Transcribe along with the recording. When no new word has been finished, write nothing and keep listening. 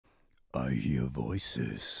I hear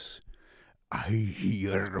voices. I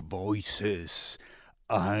hear voices.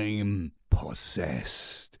 I'm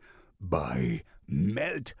possessed by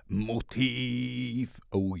Melt Motif.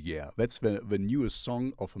 Oh yeah, that's the newest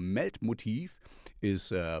song of Melt Motif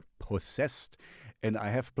is Possessed. And I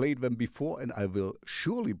have played them before and I will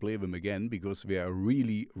surely play them again because they are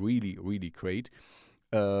really, really, really great.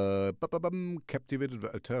 Captivated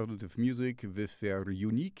the alternative music with their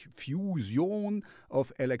unique fusion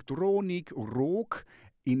of electronic, rock,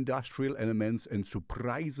 industrial elements and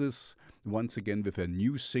surprises once again with a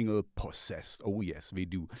new single, Possessed. Oh yes, they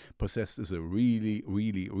do. Possessed is a really,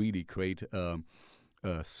 really, really great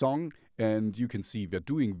song, and you can see they're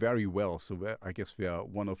doing very well. So I guess they are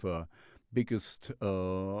one of the biggest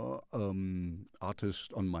artists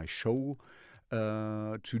on my show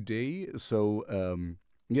today. So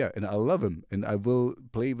yeah, and I love them, and I will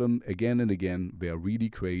play them again and again. They are really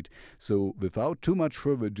great. So without too much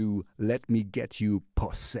further ado, let me get you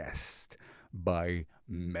Possessed by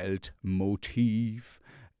Melt Motif,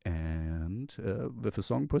 and with the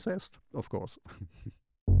song Possessed, of course.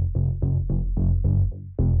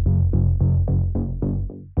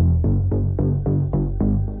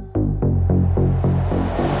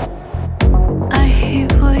 I hear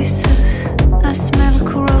voices, I smell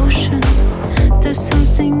corrosion. There's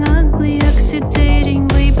something ugly oxidating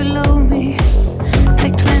way below me. I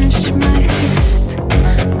clench my fist,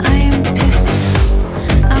 I am pissed.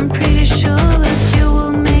 I'm pretty sure that you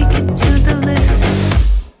will make it to the list.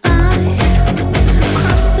 I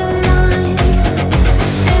crossed the line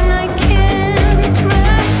and I can't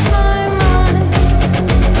rest my mind.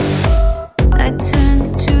 I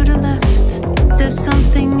turn to the left, there's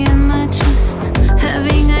something in my chest,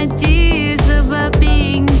 having ideas about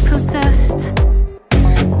being possessed.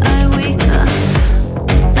 I wake up,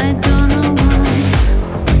 I don't know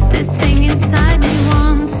why. This thing inside me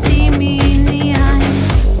won't see me in the eye.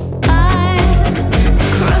 I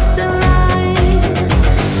crossed the line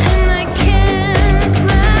and I can't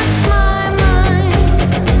rest my mind.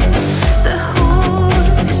 The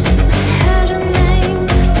horse had a name.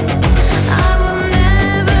 I will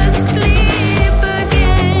never sleep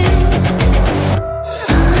again.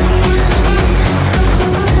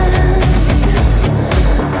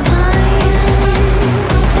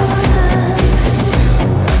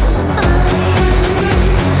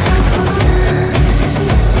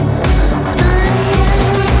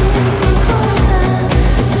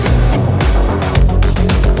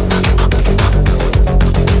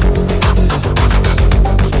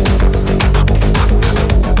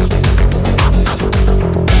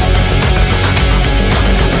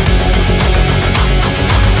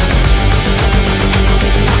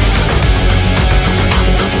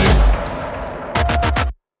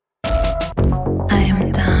 I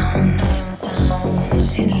am down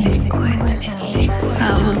in liquid. I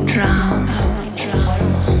will drown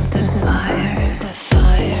the fire.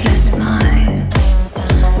 Lest my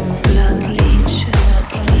blood leeches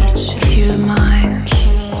cure my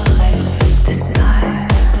desire.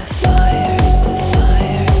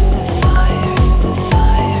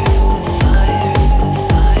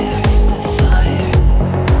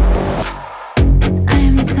 I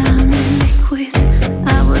am down in liquid. I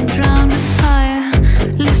will drown the fire.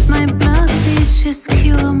 Let my blood leeches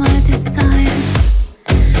cure my desire.